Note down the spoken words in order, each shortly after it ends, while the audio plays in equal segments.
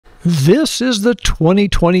This is the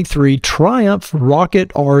 2023 Triumph Rocket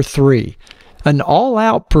R3, an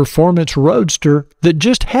all-out performance roadster that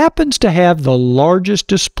just happens to have the largest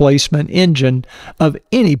displacement engine of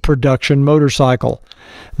any production motorcycle.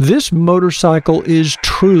 This motorcycle is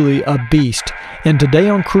truly a beast, and today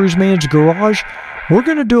on Cruiseman's Garage, we're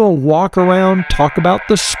going to do a walk around, talk about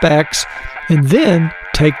the specs, and then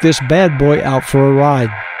take this bad boy out for a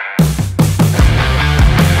ride.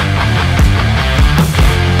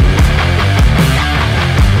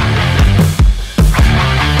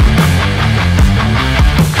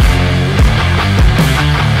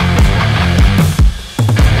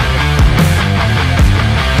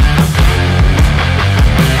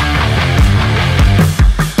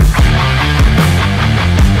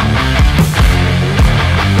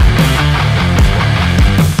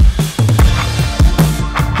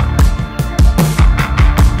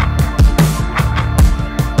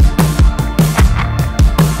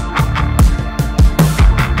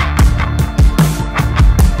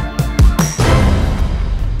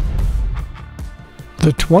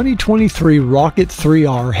 The 2023 Rocket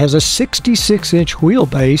 3R has a 66-inch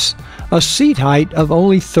wheelbase, a seat height of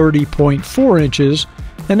only 30.4 inches,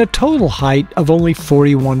 and a total height of only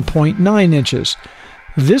 41.9 inches.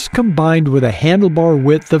 This combined with a handlebar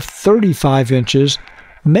width of 35 inches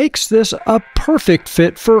makes this a perfect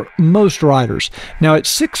fit for most riders. Now at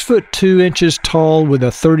 6 foot 2 inches tall with a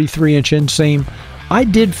 33-inch inseam, I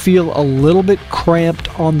did feel a little bit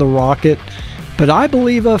cramped on the Rocket, but I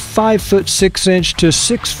believe a 5 foot 6 inch to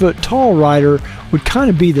 6 foot tall rider would kind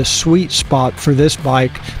of be the sweet spot for this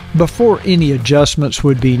bike before any adjustments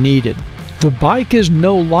would be needed. The bike is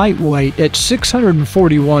no lightweight at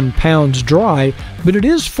 641 pounds dry, but it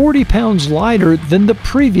is 40 pounds lighter than the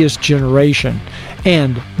previous generation.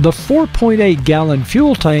 And the 4.8 gallon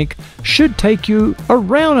fuel tank should take you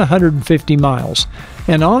around 150 miles.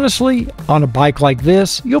 And honestly, on a bike like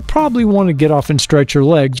this, you'll probably want to get off and stretch your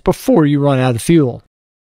legs before you run out of fuel.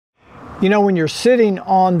 You know, when you're sitting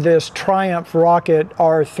on this Triumph Rocket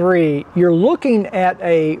R3, you're looking at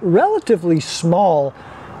a relatively small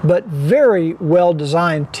but very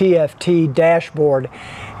well-designed TFT dashboard.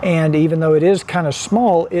 And even though it is kind of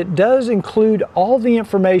small, it does include all the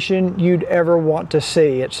information you'd ever want to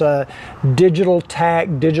see. It's a digital tach,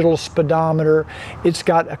 digital speedometer. It's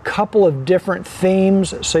got a couple of different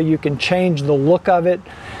themes so you can change the look of it.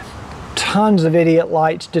 Tons of idiot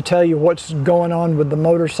lights to tell you what's going on with the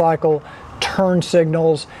motorcycle, turn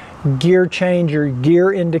signals, gear change, your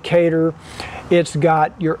gear indicator. It's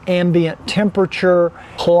got your ambient temperature,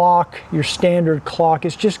 clock, your standard clock.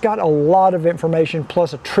 It's just got a lot of information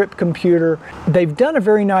plus a trip computer. They've done a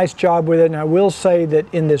very nice job with it, and I will say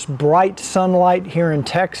that in this bright sunlight here in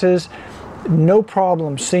Texas, no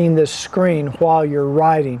problem seeing this screen while you're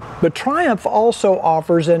riding. But Triumph also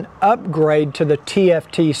offers an upgrade to the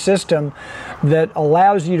TFT system that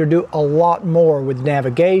allows you to do a lot more with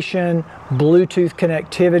navigation, Bluetooth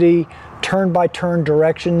connectivity, turn-by-turn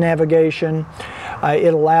direction navigation.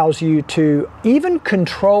 It allows you to even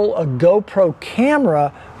control a GoPro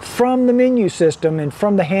camera from the menu system and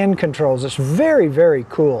from the hand controls. It's very, very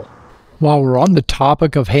cool. While we're on the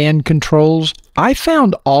topic of hand controls, I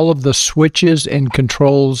found all of the switches and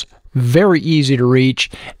controls very easy to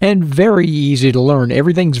reach and very easy to learn.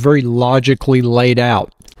 Everything's very logically laid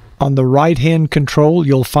out. On the right-hand control,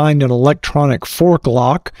 you'll find an electronic fork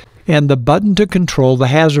lock and the button to control the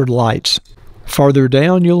hazard lights. Farther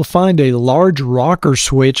down, you'll find a large rocker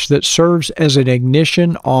switch that serves as an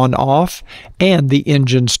ignition on-off and the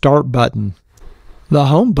engine start button. The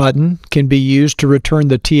home button can be used to return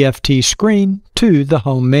the TFT screen to the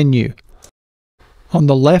home menu. On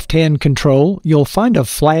the left-hand control, you'll find a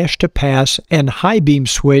flash to pass and high beam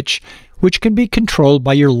switch, which can be controlled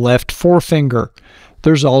by your left forefinger.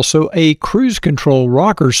 There's also a cruise control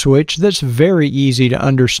rocker switch that's very easy to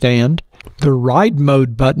understand. The ride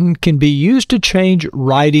mode button can be used to change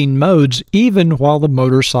riding modes even while the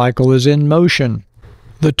motorcycle is in motion.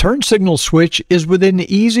 The turn signal switch is within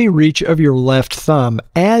easy reach of your left thumb,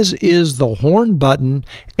 as is the horn button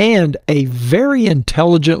and a very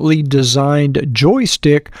intelligently designed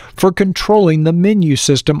joystick for controlling the menu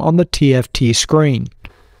system on the TFT screen.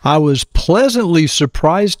 I was pleasantly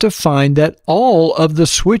surprised to find that all of the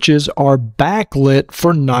switches are backlit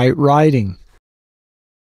for night riding.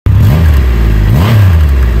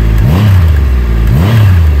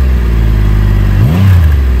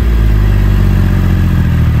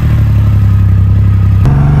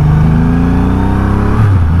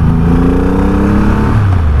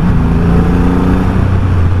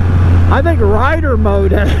 I think rider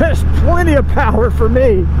mode has plenty of power for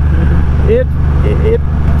me. It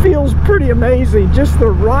feels pretty amazing. Just the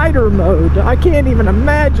rider mode. I can't even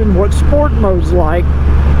imagine what sport mode's like.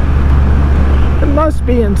 It must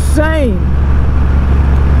be insane.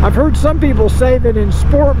 I've heard some people say that in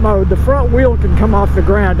sport mode the front wheel can come off the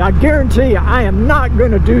ground. I guarantee you I am not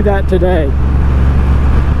going to do that today.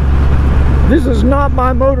 This is not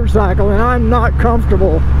my motorcycle and I'm not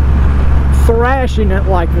comfortable thrashing it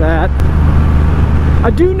like that. I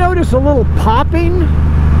do notice a little popping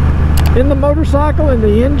in the motorcycle, in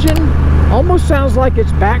the engine. Almost sounds like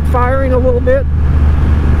it's backfiring a little bit,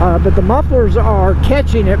 but the mufflers are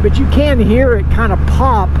catching it, but you can hear it kind of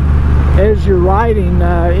pop as you're riding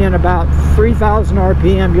in about 3,000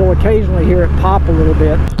 RPM. You'll occasionally hear it pop a little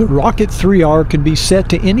bit. The Rocket 3R can be set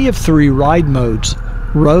to any of 3 ride modes: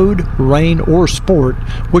 road, rain, or sport,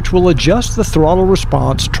 which will adjust the throttle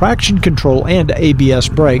response, traction control, and ABS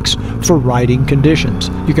brakes for riding conditions.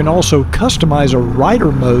 You can also customize a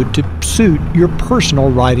rider mode to suit your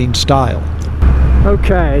personal riding style.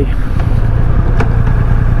 Okay.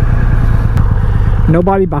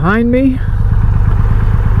 Nobody behind me?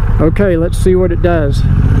 Okay, let's see what it does.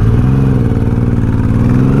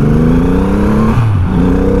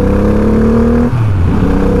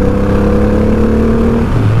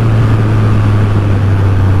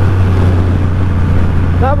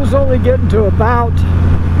 That was only getting to about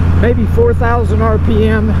maybe 4,000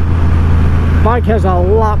 RPM. Bike has a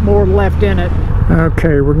lot more left in it.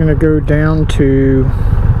 Okay, we're gonna go down to,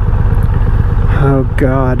 oh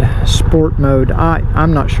God, sport mode.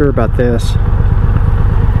 I'm not sure about this.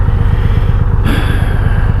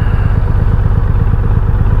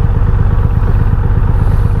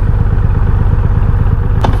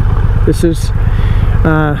 This is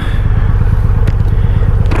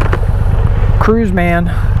Cruiseman.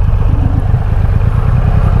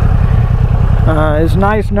 It's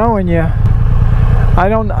nice knowing you.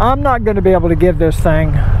 I'm not going to be able to give this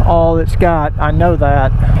thing all it's got. I know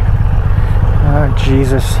that. Oh,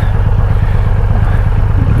 Jesus.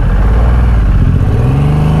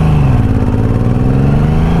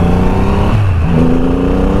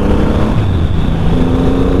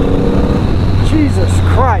 Jesus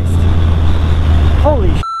Christ. Holy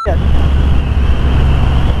shit.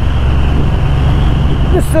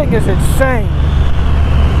 This thing is insane.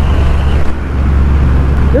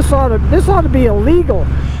 This ought to be illegal.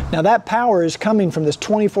 Now that power is coming from this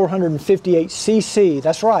 2458cc.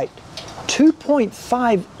 That's right.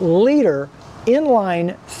 2.5 liter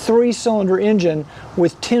inline 3-cylinder engine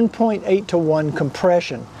with 10.8 to 1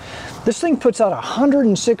 compression. This thing puts out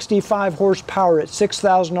 165 horsepower at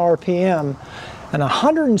 6,000 RPM and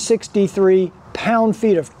 163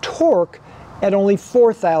 pound-feet of torque at only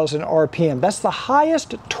 4,000 RPM. That's the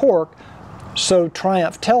highest torque, so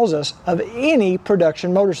Triumph tells us, of any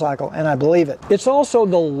production motorcycle, and I believe it. It's also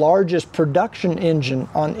the largest production engine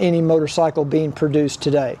on any motorcycle being produced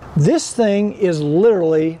today. This thing is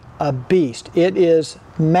literally a beast. It is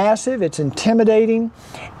massive, it's intimidating,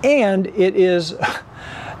 and it's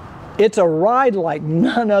a ride like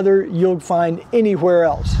none other you'll find anywhere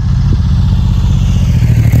else.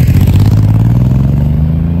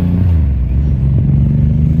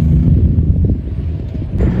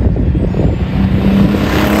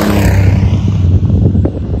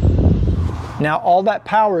 Now all that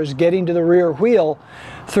power is getting to the rear wheel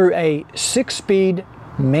through a 6-speed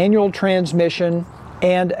manual transmission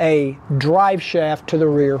and a drive shaft to the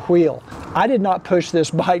rear wheel. I did not push this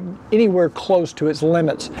bike anywhere close to its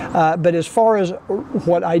limits, but as far as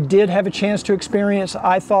what I did have a chance to experience,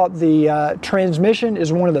 I thought the transmission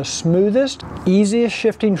is one of the smoothest, easiest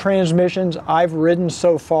shifting transmissions I've ridden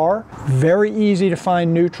so far. Very easy to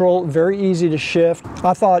find neutral, very easy to shift.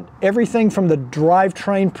 I thought everything from the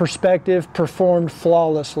drivetrain perspective performed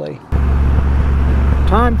flawlessly.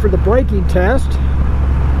 Time for the braking test.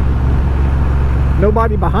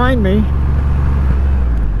 Nobody behind me.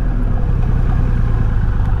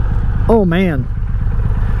 Oh man,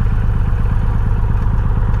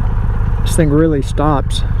 this thing really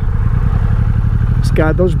stops.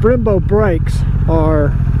 Those Brembo brakes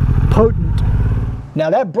are potent.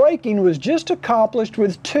 Now that braking was just accomplished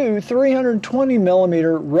with 2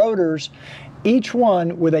 320mm rotors, each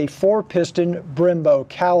one with a 4-piston Brembo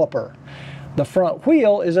caliper. The front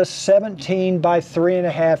wheel is a 17 by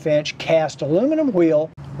 3.5 inch cast aluminum wheel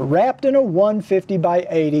wrapped in a 150 by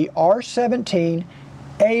 80 R17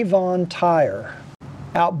 Avon tire.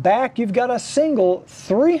 Out back you've got a single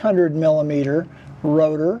 300mm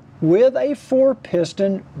rotor with a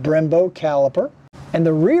 4-piston Brembo caliper, and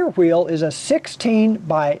the rear wheel is a 16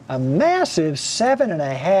 by a massive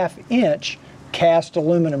 7.5 inch cast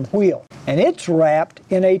aluminum wheel, and it's wrapped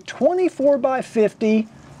in a 24 by 50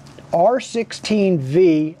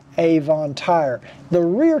 R16V Avon tire. The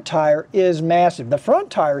rear tire is massive. The front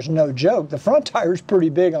tire is no joke. The front tire is pretty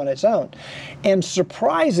big on its own. And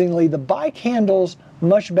surprisingly, the bike handles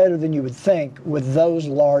much better than you would think with those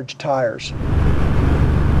large tires.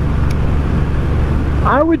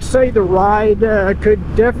 I would say the ride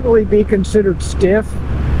could definitely be considered stiff,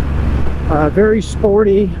 very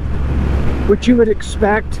sporty, which you would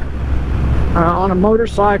expect on a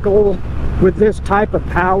motorcycle with this type of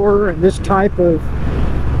power and this type of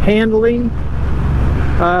handling.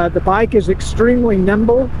 The bike is extremely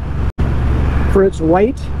nimble for its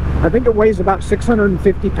weight. I think it weighs about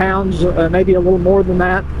 650 pounds, maybe a little more than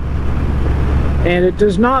that. And it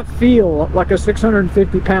does not feel like a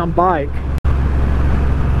 650-pound bike.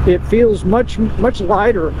 It feels much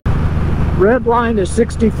lighter. Red line is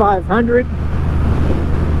 6,500.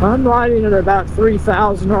 I'm riding at about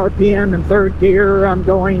 3,000 RPM in third gear. I'm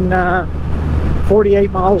going 48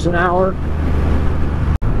 miles an hour.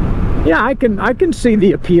 Yeah, I can see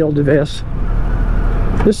the appeal to this.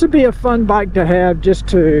 This would be a fun bike to have, just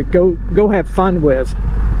to go have fun with.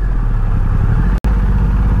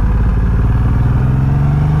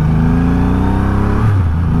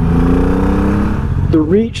 The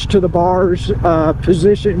reach to the bars,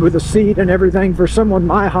 position with the seat and everything for someone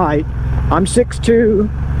my height. I'm 6'2",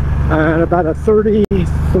 about a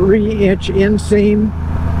 33-inch inseam,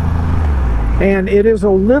 and it is a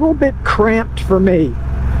little bit cramped for me.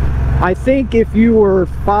 I think if you were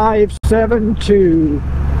 5'7" to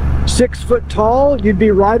 6 foot tall, you'd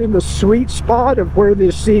be right in the sweet spot of where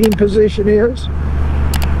the seating position is.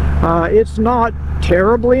 It's not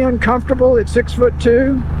terribly uncomfortable at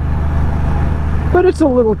 6'2", but it's a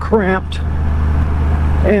little cramped.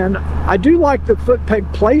 And I do like the foot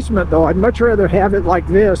peg placement, though. I'd much rather have it like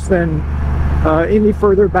this than any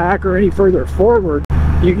further back or any further forward.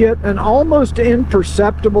 You get an almost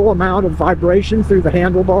imperceptible amount of vibration through the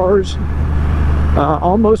handlebars,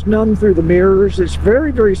 almost none through the mirrors. It's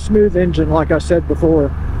very, very smooth engine, like I said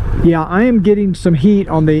before. Yeah, I am getting some heat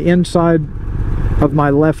on the inside of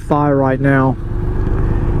my left thigh right now.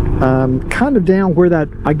 Kind of down where that,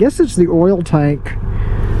 I guess it's the oil tank.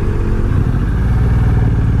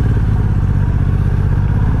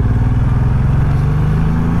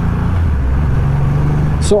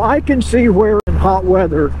 So I can see where in hot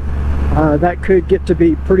weather that could get to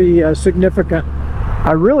be pretty significant.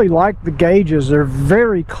 I really like the gauges. They're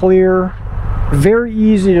very clear, very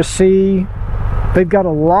easy to see. They've got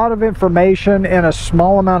a lot of information in a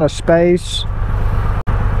small amount of space.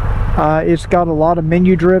 It's got a lot of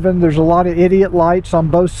menu driven. There's a lot of idiot lights on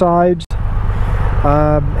both sides.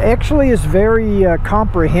 Actually, it's very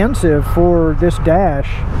comprehensive for this dash.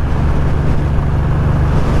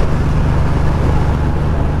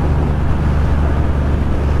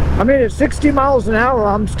 I mean, at 60 miles an hour,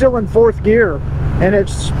 I'm still in fourth gear, and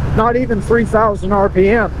it's not even 3,000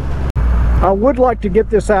 RPM. I would like to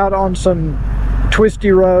get this out on some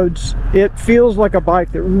twisty roads. It feels like a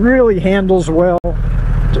bike that really handles well,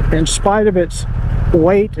 in spite of its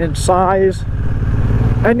weight and size.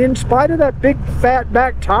 And in spite of that big fat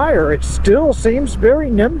back tire, it still seems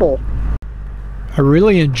very nimble. I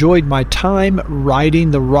really enjoyed my time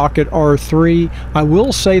riding the Rocket R3. I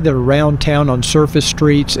will say that around town on surface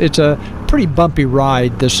streets, it's a pretty bumpy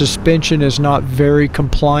ride. The suspension is not very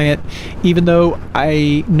compliant, even though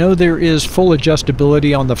I know there is full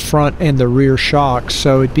adjustability on the front and the rear shocks,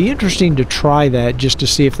 so it'd be interesting to try that just to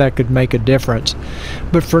see if that could make a difference.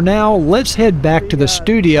 But for now, let's head back to the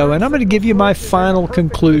studio, and I'm going to give you my final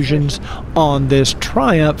conclusions on this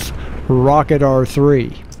Triumph Rocket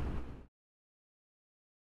R3.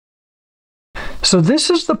 So this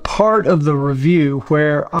is the part of the review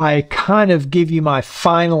where I kind of give you my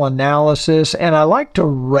final analysis, and I like to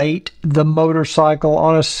rate the motorcycle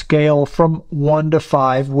on a scale from 1 to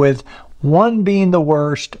 5, with 1 being the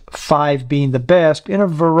worst, 5 being the best, in a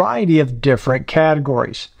variety of different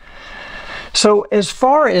categories. So as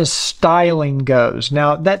far as styling goes,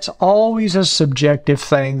 now that's always a subjective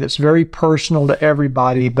thing that's very personal to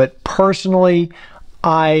everybody, but personally,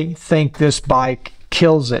 I think this bike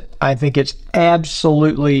kills it. I think it's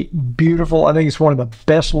absolutely beautiful. I think it's one of the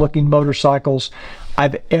best looking motorcycles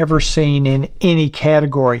I've ever seen in any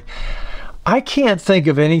category. I can't think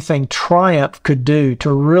of anything Triumph could do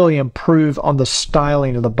to really improve on the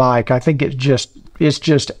styling of the bike. I think it's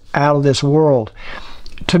just out of this world.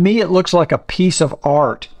 To me, it looks like a piece of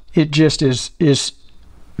art. It just is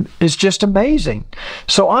just amazing.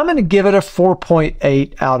 So I'm going to give it a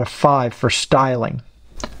 4.8 out of 5 for styling.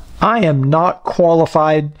 I am not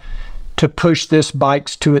qualified to push this bike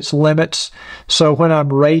to its limits. So when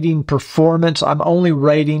I'm rating performance, I'm only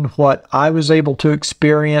rating what I was able to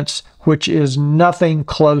experience, which is nothing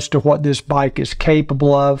close to what this bike is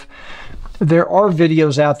capable of. There are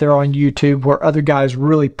videos out there on YouTube where other guys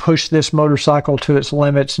really push this motorcycle to its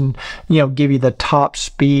limits and, you know, give you the top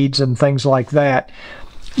speeds and things like that.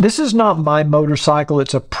 This is not my motorcycle.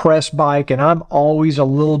 It's a press bike, and I'm always a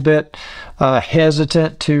little bit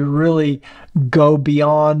hesitant to really go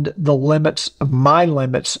beyond the limits of my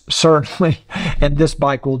limits, certainly, and this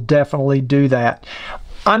bike will definitely do that.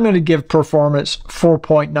 I'm going to give performance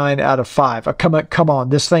 4.9 out of 5. Come on,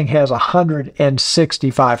 this thing has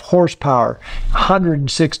 165 horsepower,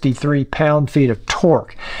 163 pound-feet of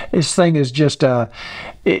torque. This thing is just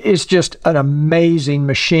it's just an amazing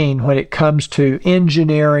machine when it comes to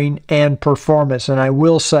engineering and performance. And I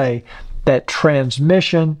will say that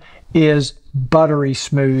transmission is buttery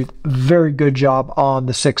smooth. Very good job on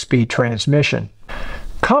the 6-speed transmission.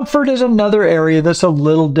 Comfort is another area that's a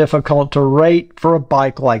little difficult to rate for a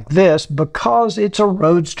bike like this because it's a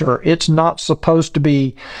roadster. It's not supposed to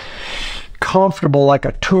be comfortable like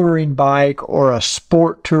a touring bike or a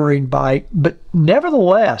sport touring bike, but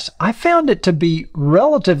nevertheless, I found it to be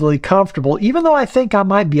relatively comfortable, even though I think I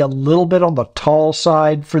might be a little bit on the tall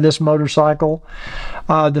side for this motorcycle.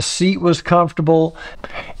 The seat was comfortable,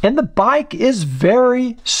 and the bike is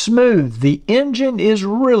very smooth. The engine is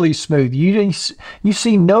really smooth. You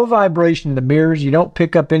see no vibration in the mirrors. You don't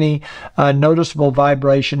pick up any noticeable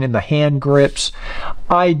vibration in the hand grips.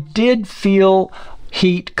 I did feel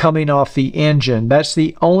heat coming off the engine. That's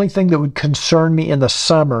the only thing that would concern me in the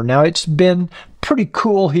summer. Now, it's been pretty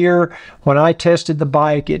cool here. When I tested the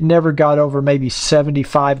bike, it never got over maybe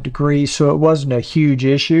 75 degrees, so it wasn't a huge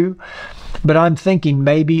issue. But I'm thinking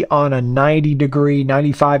maybe on a 90 degree,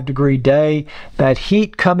 95 degree day, that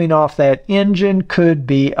heat coming off that engine could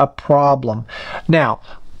be a problem. Now,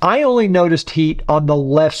 I only noticed heat on the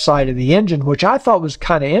left side of the engine, which I thought was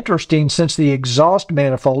kind of interesting since the exhaust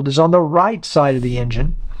manifold is on the right side of the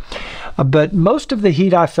engine. But most of the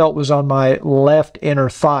heat I felt was on my left inner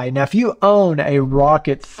thigh. Now, if you own a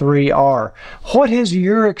Rocket 3R, what has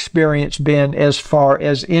your experience been as far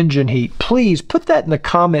as engine heat? Please put that in the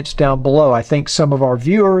comments down below. I think some of our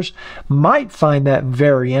viewers might find that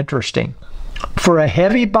very interesting. For a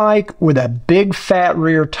heavy bike with a big fat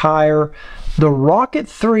rear tire, the Rocket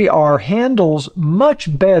 3R handles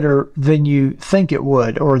much better than you think it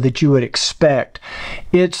would or that you would expect.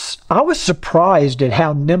 I was surprised at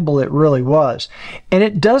how nimble it really was. And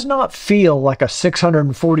it does not feel like a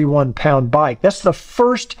 641-pound bike. That's the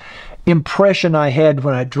first impression I had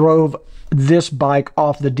when I drove this bike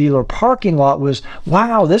off the dealer parking lot was,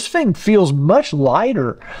 wow, this thing feels much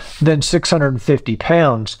lighter than 650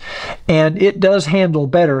 pounds. And it does handle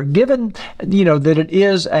better. Given, you know, that it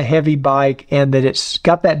is a heavy bike and that it's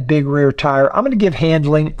got that big rear tire, I'm going to give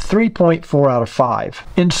handling 3.4 out of 5.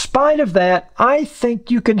 In spite of that, I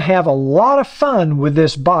think you can have a lot of fun with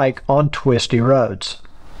this bike on twisty roads.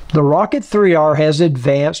 The Rocket 3R has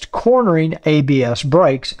advanced cornering ABS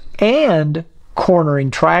brakes and cornering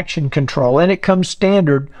traction control, and it comes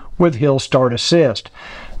standard with hill start assist.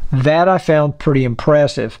 That I found pretty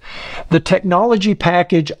impressive. The technology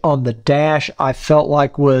package on the dash I felt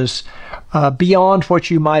like was beyond what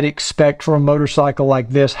you might expect from a motorcycle like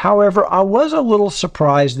this. However, I was a little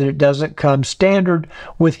surprised that it doesn't come standard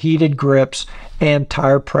with heated grips and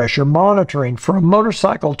tire pressure monitoring. For a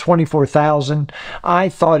motorcycle 24,000, I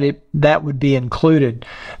thought that would be included.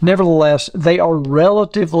 Nevertheless, they are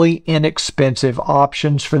relatively inexpensive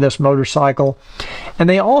options for this motorcycle, and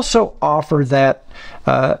they also offer that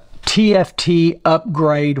TFT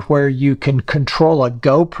upgrade where you can control a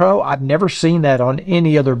GoPro. I've never seen that on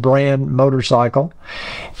any other brand motorcycle.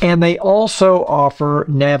 And they also offer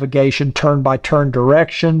navigation, turn-by-turn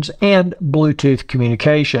directions, and Bluetooth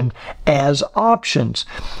communication as options.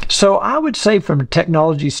 So I would say from a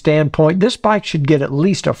technology standpoint, this bike should get at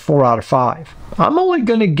least a 4 out of 5. I'm only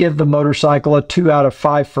going to give the motorcycle a 2 out of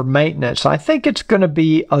 5 for maintenance. I think it's going to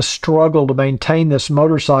be a struggle to maintain this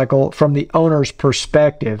motorcycle from the owner's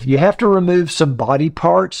perspective. You have to remove some body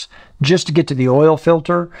parts just to get to the oil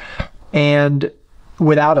filter, and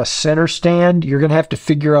without a center stand, you're going to have to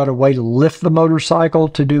figure out a way to lift the motorcycle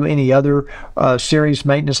to do any other serious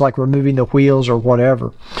maintenance like removing the wheels or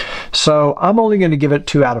whatever. So I'm only going to give it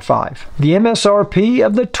 2 out of 5. The MSRP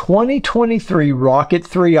of the 2023 Rocket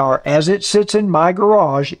 3R as it sits in my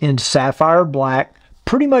garage in sapphire black,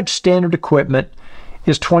 pretty much standard equipment,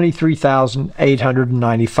 is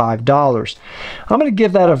 $23,895. I'm going to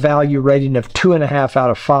give that a value rating of 2.5 out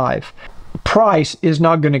of 5. price is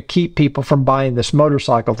not going to keep people from buying this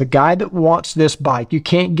motorcycle. The guy that wants this bike, you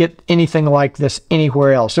can't get anything like this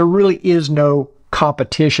anywhere else. There really is no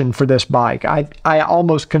competition for this bike. I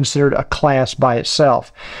almost consider it a class by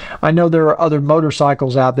itself. I know there are other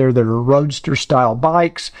motorcycles out there that are roadster style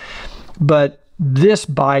bikes, but this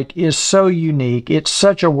bike is so unique. It's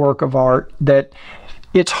such a work of art that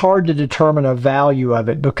it's hard to determine a value of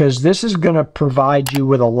it, because this is going to provide you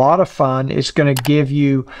with a lot of fun. It's going to give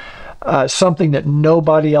you something that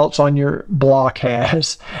nobody else on your block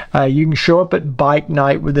has. You can show up at bike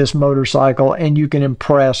night with this motorcycle and you can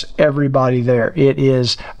impress everybody there. It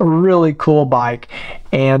is a really cool bike,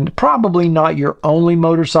 and probably not your only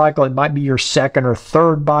motorcycle. It might be your second or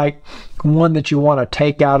third bike, one that you want to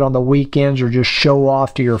take out on the weekends or just show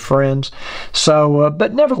off to your friends. So,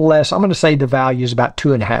 but nevertheless, I'm going to say the value is about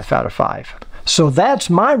 2.5 out of 5. So that's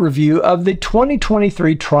my review of the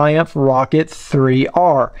 2023 Triumph Rocket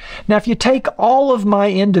 3R. Now, if you take all of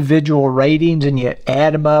my individual ratings and you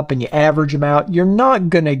add them up and you average them out, you're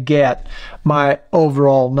not going to get my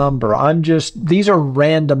overall number. These are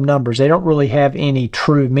random numbers. They don't really have any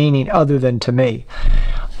true meaning other than to me.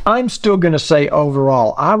 I'm still going to say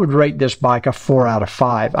overall, I would rate this bike a 4 out of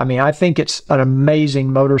 5. I mean, I think it's an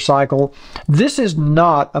amazing motorcycle. This is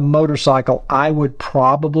not a motorcycle I would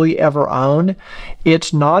probably ever own.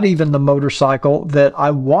 It's not even the motorcycle that I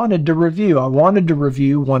wanted to review. I wanted to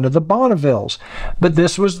review one of the Bonnevilles, but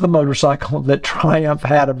this was the motorcycle that Triumph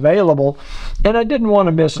had available, and I didn't want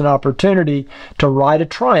to miss an opportunity to ride a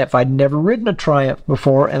Triumph. I'd never ridden a Triumph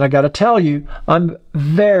before, and I got to tell you, I'm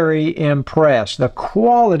very impressed. The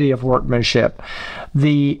quality of workmanship,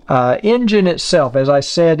 the engine itself, as I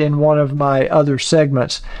said in one of my other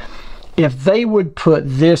segments, if they would put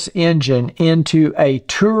this engine into a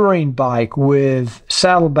touring bike with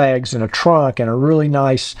saddlebags and a trunk and a really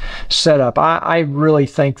nice setup, I really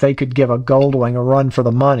think they could give a Goldwing a run for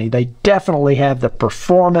the money. They definitely have the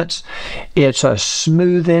performance. It's a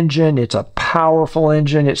smooth engine. It's a powerful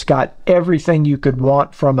engine. It's got everything you could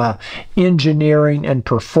want from a engineering and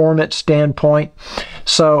performance standpoint.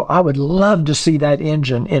 So I would love to see that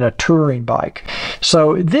engine in a touring bike.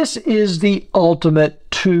 So this is the ultimate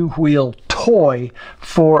two-wheel toy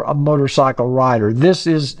for a motorcycle rider. This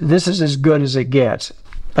is as good as it gets.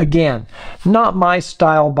 Again, not my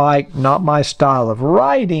style bike, not my style of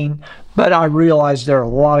riding, but I realize there are a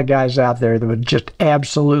lot of guys out there that would just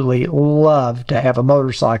absolutely love to have a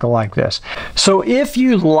motorcycle like this. So if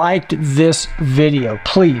you liked this video,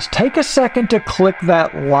 please take a second to click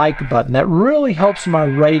that like button. That really helps my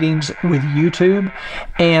ratings with YouTube.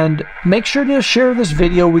 And make sure to share this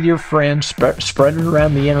video with your friends, spread it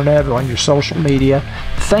around the internet or on your social media.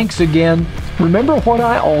 Thanks again. Remember what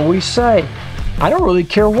I always say, I don't really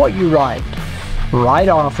care what you ride. Ride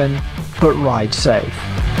often, but ride safe.